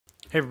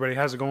Hey everybody,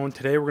 how's it going?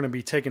 Today we're going to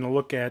be taking a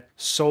look at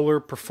solar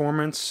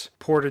performance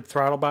ported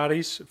throttle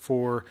bodies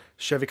for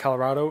Chevy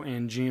Colorado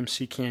and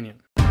GMC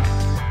Canyon.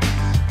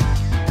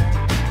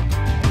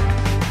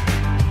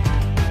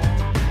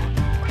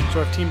 So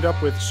I've teamed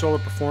up with Solar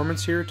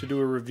Performance here to do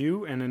a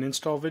review and an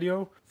install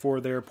video for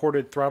their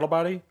ported throttle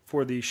body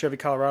for the Chevy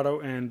Colorado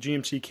and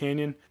GMC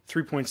Canyon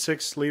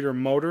 3.6 liter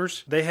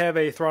motors. They have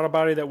a throttle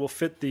body that will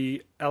fit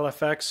the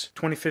LFX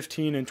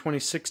 2015 and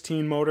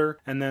 2016 motor,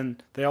 and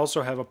then they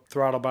also have a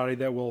throttle body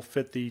that will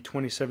fit the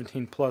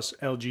 2017 Plus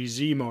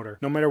LGZ motor.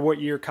 No matter what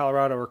year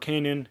Colorado or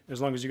Canyon,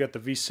 as long as you got the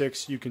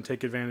V6, you can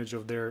take advantage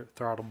of their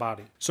throttle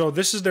body. So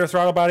this is their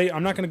throttle body.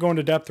 I'm not going to go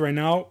into depth right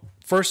now.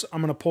 First,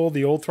 I'm going to pull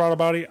the old throttle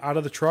body out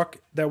of the truck.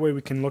 That way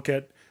we can look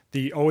at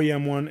the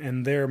OEM one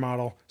and their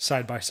model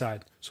side by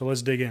side. So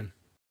let's dig in.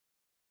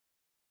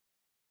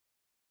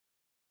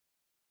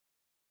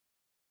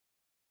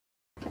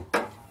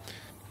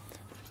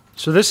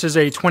 So this is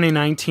a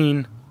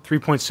 2019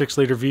 3.6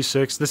 liter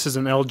V6. This is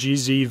an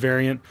LGZ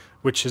variant,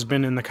 which has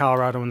been in the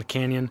Colorado and the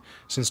Canyon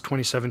since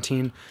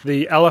 2017.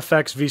 The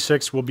LFX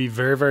V6 will be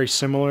very, very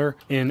similar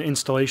in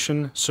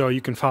installation, so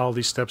you can follow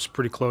these steps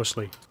pretty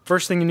closely.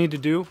 First thing you need to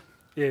do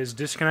is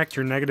disconnect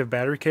your negative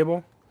battery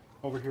cable.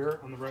 Over here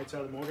on the right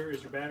side of the motor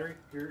is your battery.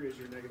 Here is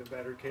your negative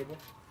battery cable.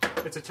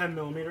 It's a 10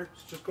 millimeter,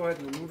 so just go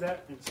ahead and remove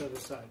that and set it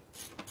aside.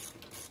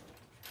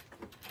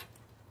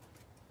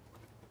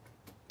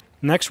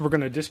 Next, we're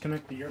going to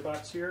disconnect the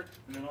gearbox here,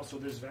 and then also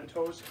this vent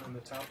hose on the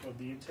top of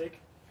the intake.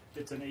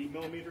 It's an 8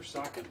 millimeter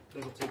socket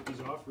that'll take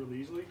these off really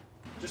easily.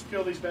 Just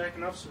peel these back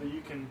enough so that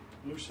you can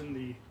loosen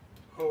the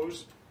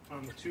hose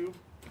on the tube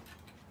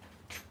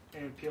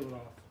and peel it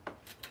off.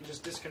 And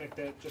just disconnect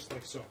that just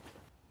like so.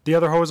 The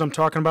other hose I'm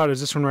talking about is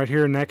this one right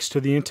here next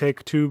to the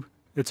intake tube.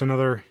 It's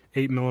another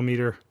 8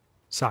 millimeter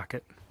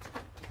socket.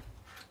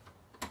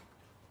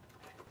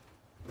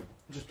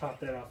 Just pop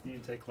that off the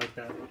intake like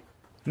that.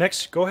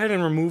 Next, go ahead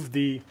and remove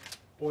the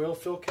oil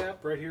fill cap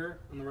right here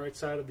on the right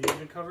side of the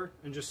engine cover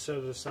and just set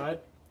it aside.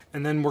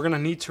 And then we're going to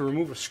need to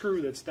remove a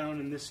screw that's down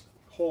in this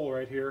hole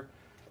right here.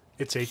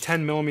 It's a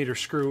 10 millimeter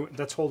screw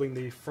that's holding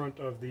the front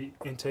of the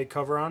intake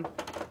cover on.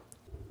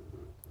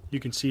 You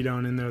can see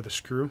down in there the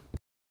screw.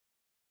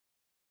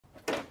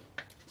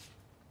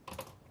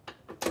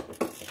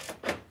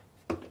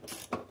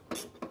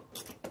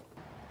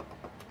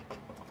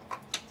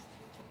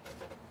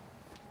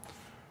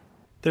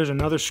 There's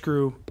another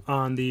screw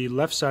on the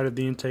left side of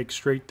the intake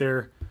straight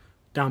there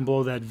down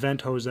below that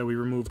vent hose that we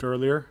removed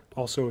earlier,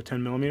 also a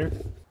 10 millimeter.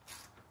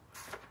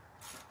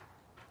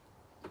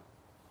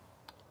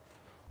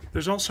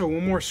 There's also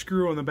one more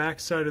screw on the back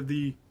side of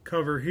the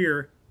cover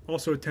here,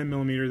 also a 10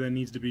 millimeter that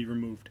needs to be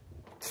removed.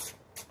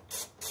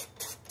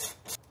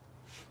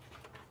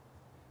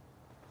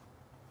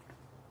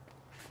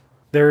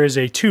 There is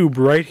a tube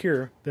right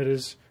here that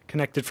is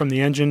connected from the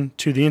engine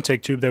to the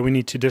intake tube that we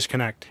need to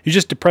disconnect. You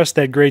just depress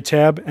that gray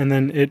tab and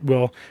then it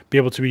will be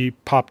able to be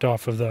popped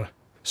off of the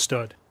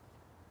stud.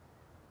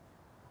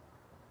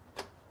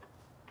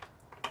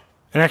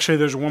 And actually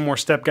there's one more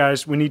step,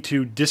 guys. We need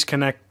to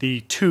disconnect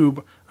the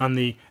tube on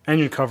the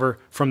engine cover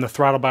from the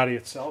throttle body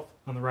itself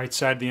on the right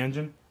side of the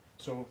engine.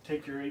 So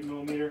take your 8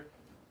 millimeter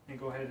and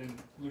go ahead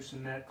and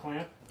loosen that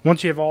clamp.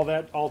 Once you have all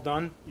that all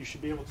done, you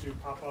should be able to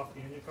pop off the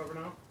engine cover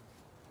now.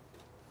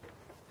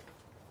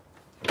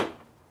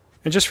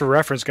 And just for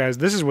reference, guys,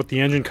 this is what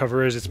the engine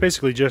cover is. It's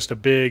basically just a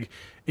big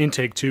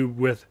intake tube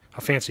with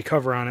a fancy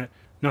cover on it.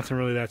 Nothing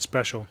really that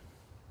special.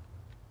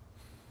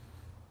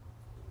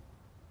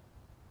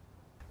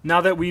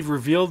 Now that we've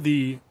revealed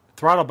the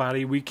throttle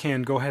body, we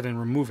can go ahead and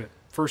remove it.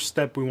 First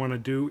step we want to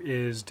do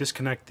is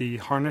disconnect the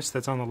harness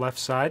that's on the left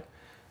side.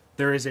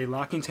 There is a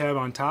locking tab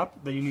on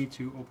top that you need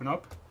to open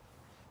up.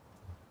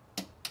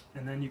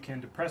 And then you can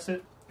depress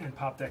it and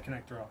pop that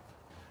connector off.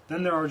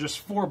 Then there are just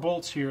 4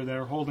 bolts here that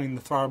are holding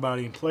the throttle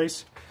body in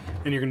place,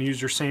 and you're going to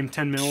use your same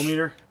 10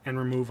 millimeter and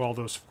remove all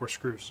those 4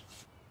 screws.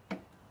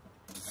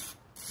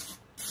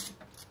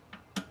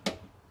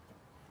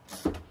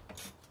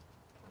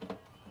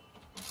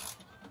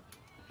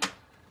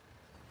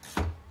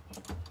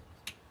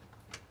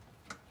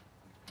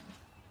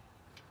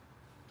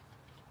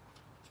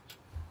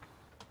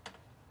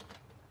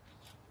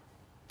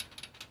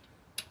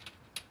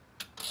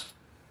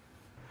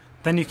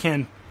 Then you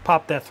can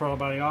pop that throttle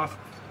body off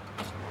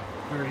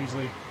very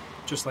easily,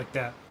 just like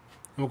that.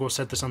 And we'll go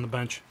set this on the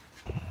bench.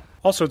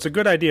 Also, it's a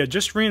good idea,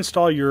 just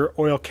reinstall your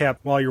oil cap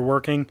while you're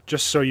working,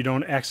 just so you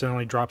don't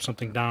accidentally drop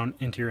something down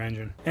into your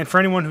engine. And for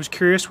anyone who's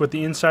curious what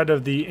the inside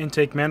of the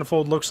intake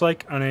manifold looks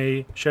like on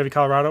a Chevy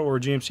Colorado or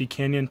GMC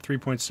Canyon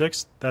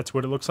 3.6, that's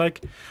what it looks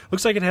like.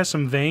 Looks like it has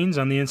some veins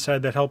on the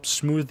inside that help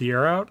smooth the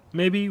air out,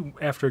 maybe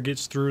after it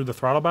gets through the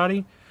throttle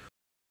body.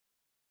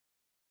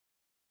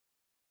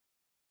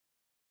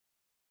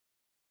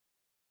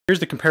 Here's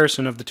the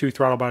comparison of the 2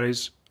 throttle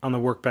bodies on the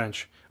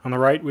workbench. On the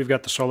right, we've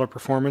got the Solar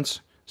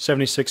Performance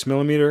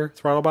 76mm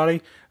throttle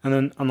body, and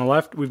then on the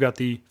left, we've got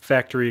the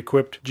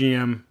factory-equipped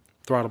GM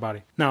throttle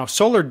body. Now,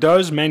 Solar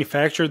does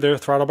manufacture their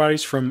throttle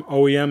bodies from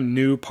OEM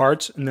new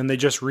parts, and then they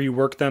just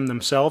rework them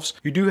themselves.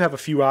 You do have a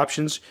few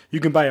options.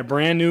 You can buy a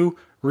brand new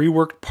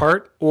reworked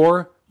part,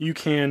 or you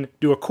can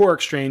do a core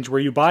exchange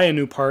where you buy a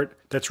new part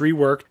that's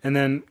reworked and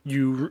then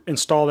you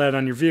install that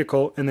on your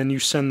vehicle and then you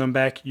send them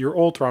back your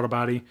old throttle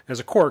body as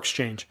a core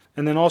exchange.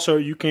 And then also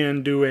you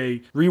can do a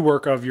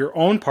rework of your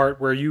own part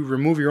where you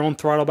remove your own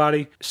throttle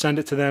body, send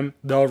it to them,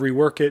 they'll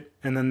rework it,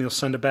 and then they'll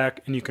send it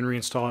back and you can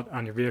reinstall it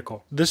on your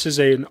vehicle. This is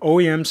an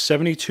OEM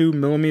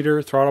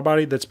 72mm throttle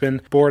body that's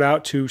been bored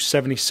out to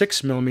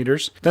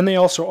 76mm. Then they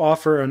also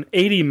offer an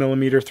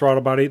 80mm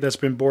throttle body that's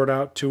been bored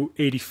out to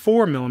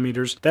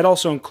 84mm. That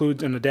also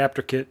includes an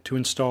adapter kit to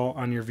install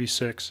on your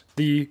V6.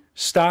 The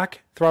stock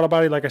throttle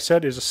body, like I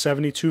said, is a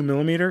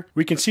 72mm.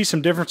 We can see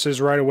some differences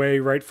right away,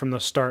 right from the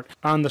start.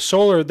 On the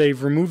Solar,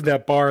 they've removed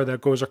that bar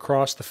that goes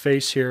across the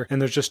face here,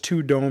 and there's just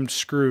two domed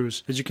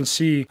screws. As you can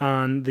see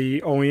on the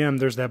OEM,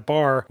 there's that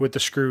bar with the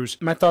screws.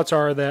 My thoughts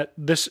are that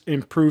this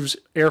improves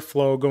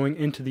airflow going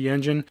into the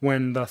engine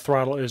when the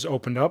throttle is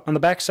opened up. On the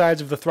back sides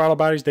of the throttle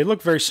bodies, they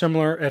look very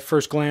similar at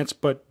first glance,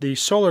 but the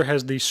Solar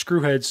has these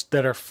screw heads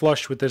that are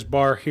flush with this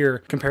bar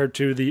here compared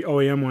to the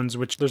OEM ones,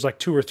 which there's like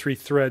 2 or 3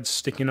 threads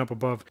sticking up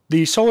above.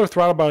 The Solar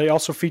throttle body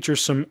also features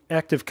some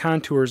active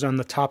contours on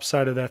the top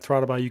side of that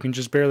throttle body. You can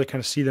just barely kind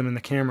of see them in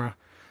the camera.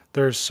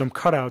 There's some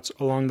cutouts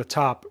along the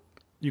top.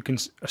 You can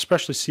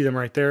especially see them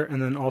right there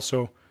and then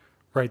also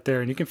right there.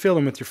 And you can feel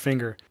them with your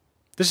finger.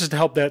 This is to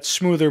help that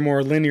smoother,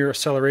 more linear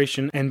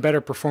acceleration and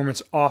better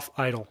performance off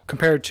idle.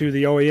 Compared to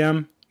the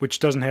OEM, which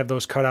doesn't have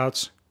those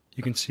cutouts,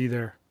 you can see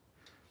there.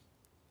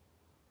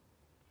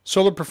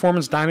 Solar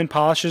Performance diamond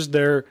polishes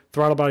their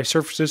throttle body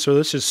surfaces, so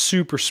this is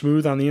super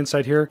smooth on the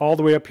inside here, all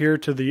the way up here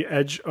to the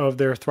edge of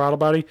their throttle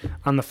body.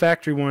 On the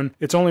factory one,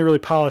 it's only really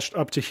polished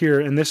up to here,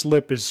 and this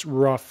lip is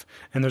rough,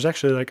 and there's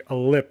actually like a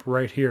lip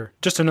right here.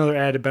 Just another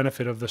added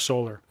benefit of the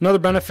Solar. Another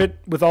benefit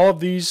with all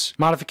of these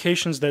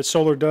modifications that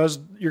Solar does,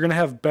 you're going to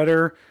have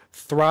better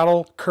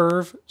throttle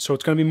curve, so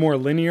it's going to be more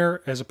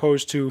linear as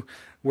opposed to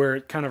where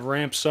it kind of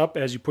ramps up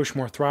as you push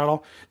more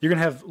throttle. You're going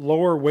to have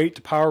lower weight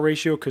to power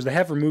ratio because they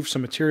have removed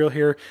some material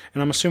here,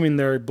 and I'm assuming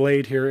their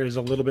blade here is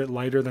a little bit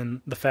lighter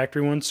than the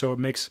factory one, so it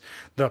makes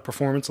the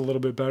performance a little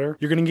bit better.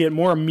 You're going to get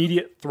more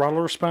immediate throttle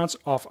response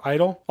off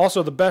idle.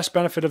 Also, the best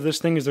benefit of this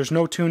thing is there's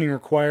no tuning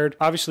required.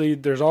 Obviously,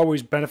 there's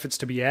always benefits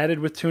to be added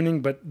with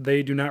tuning, but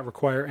they do not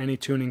require any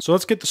tuning. So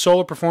let's get the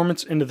Solar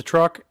Performance into the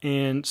truck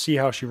and see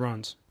how she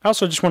runs. I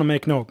also just want to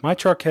make note, my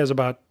truck has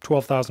about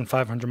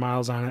 12,500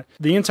 miles on it.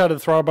 The inside of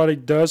the throttle body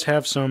does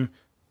have some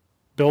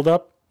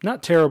buildup.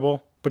 Not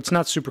terrible, but it's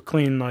not super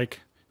clean like,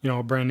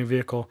 a brand new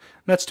vehicle.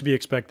 That's to be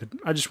expected.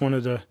 I just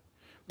wanted to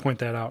point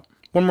that out.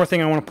 One more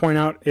thing I want to point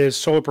out is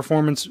Solar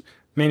Performance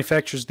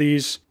manufactures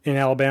these in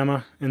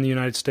Alabama in the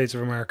United States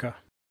of America.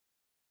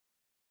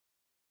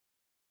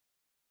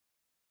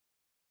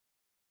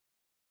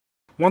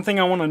 One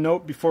thing I want to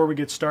note before we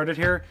get started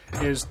here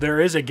is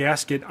there is a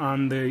gasket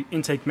on the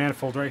intake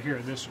manifold right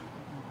here, this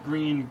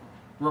green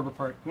rubber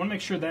part. You want to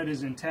make sure that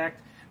is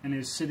intact and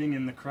is sitting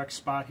in the correct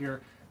spot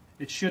here.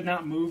 It should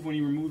not move when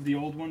you remove the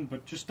old one,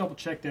 but just double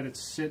check that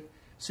it's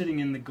sitting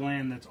in the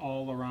gland that's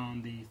all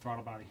around the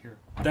throttle body here.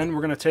 Then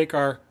we're going to take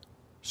our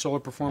Solar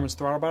Performance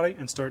throttle body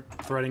and start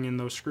threading in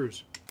those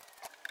screws.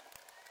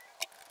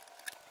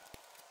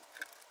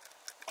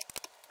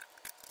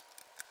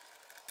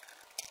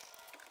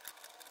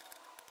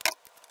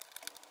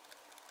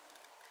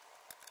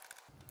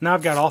 Now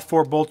I've got all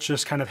 4 bolts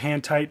just kind of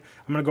hand tight.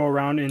 I'm going to go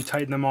around and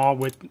tighten them all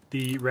with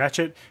the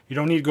ratchet. You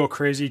don't need to go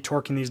crazy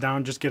torquing these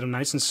down, just get them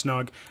nice and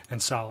snug and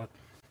solid.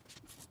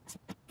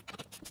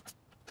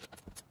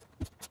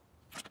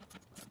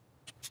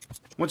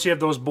 Once you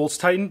have those bolts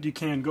tightened, you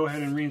can go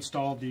ahead and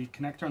reinstall the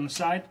connector on the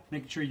side,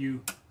 making sure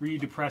you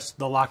redepress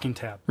the locking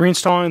tab.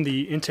 Reinstalling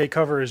the intake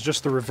cover is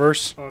just the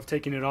reverse of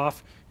taking it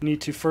off. You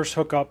need to first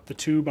hook up the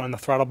tube on the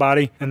throttle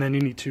body, and then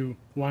you need to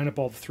line up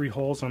all the 3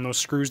 holes on those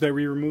screws that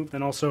we removed,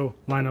 and also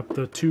line up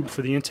the tube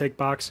for the intake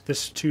box,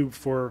 this tube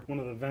for one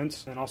of the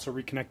vents, and also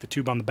reconnect the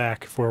tube on the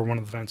back for one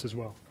of the vents as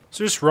well.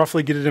 So just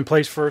roughly get it in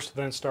place first,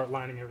 then start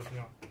lining everything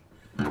up.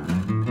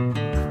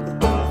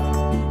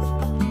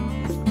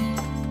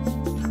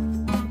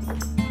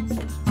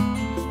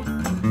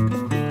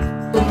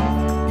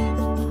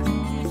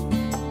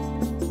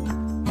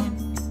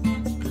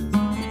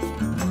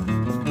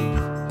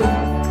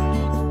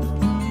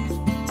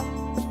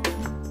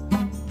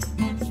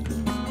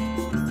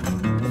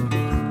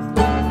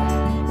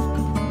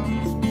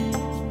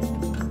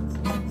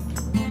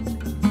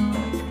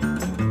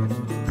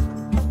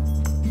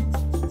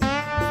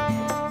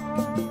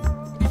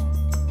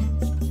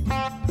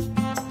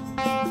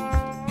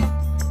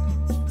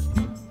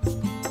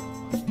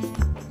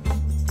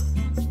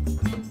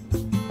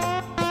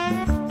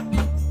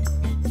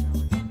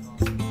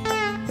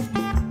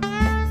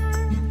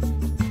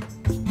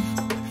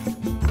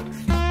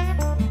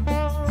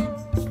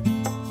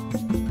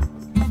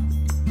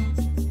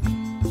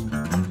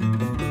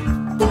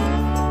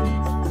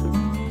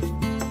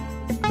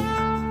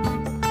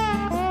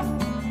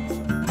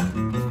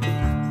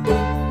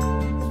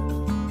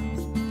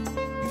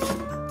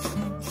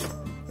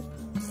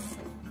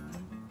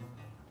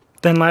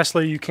 Then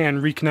lastly, you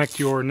can reconnect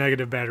your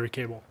negative battery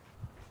cable.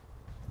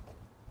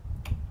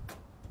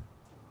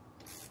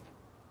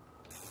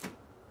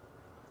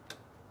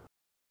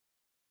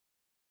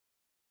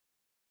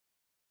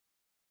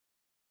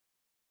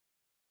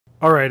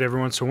 Alright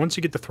everyone, so once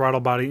you get the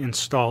throttle body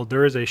installed,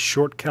 there is a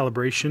short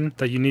calibration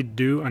that you need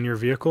to do on your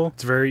vehicle.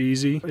 It's very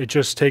easy. It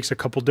just takes a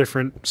couple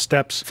different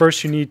steps.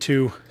 First, you need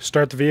to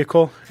start the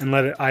vehicle and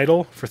let it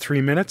idle for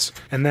 3 minutes,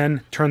 and then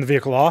turn the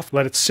vehicle off,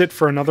 let it sit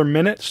for another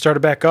minute, start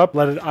it back up,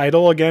 let it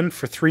idle again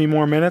for 3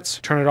 more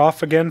minutes, turn it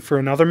off again for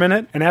another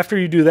minute, and after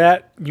you do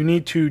that, you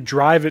need to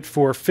drive it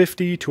for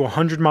 50 to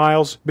 100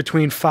 miles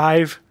between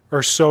 5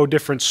 or so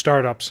different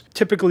startups.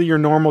 Typically your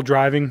normal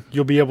driving,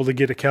 you'll be able to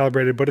get it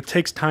calibrated, but it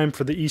takes time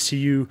for the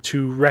ECU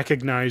to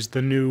recognize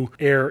the new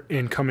air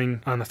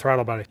incoming on the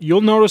throttle body.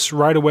 You'll notice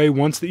right away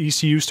once the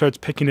ECU starts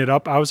picking it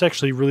up. I was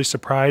actually really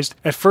surprised.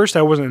 At first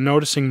I wasn't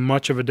noticing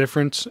much of a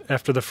difference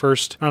after the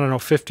first,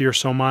 50 or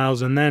so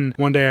miles, and then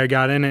one day I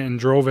got in it and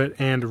drove it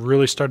and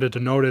really started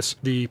to notice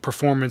the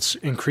performance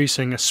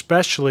increasing,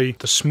 especially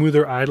the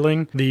smoother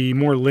idling, the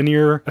more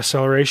linear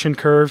acceleration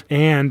curve,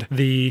 and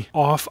the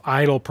off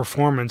idle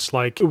performance.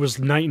 Like, it was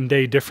night and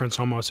day difference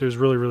almost. It was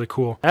really, really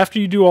cool. After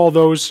you do all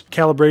those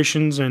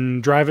calibrations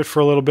and drive it for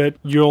a little bit,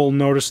 you'll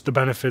notice the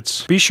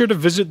benefits. Be sure to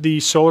visit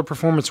the Solar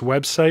Performance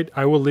website.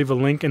 I will leave a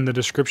link in the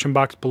description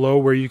box below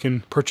where you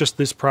can purchase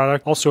this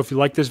product. Also, if you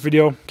like this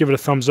video, give it a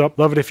thumbs up.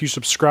 Love it if you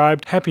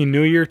subscribed. Happy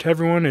New Year to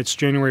everyone. It's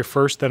January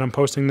 1st that I'm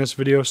posting this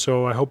video,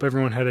 so I hope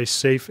everyone had a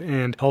safe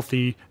and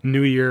healthy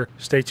New Year.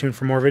 Stay tuned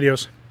for more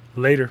videos.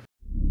 Later.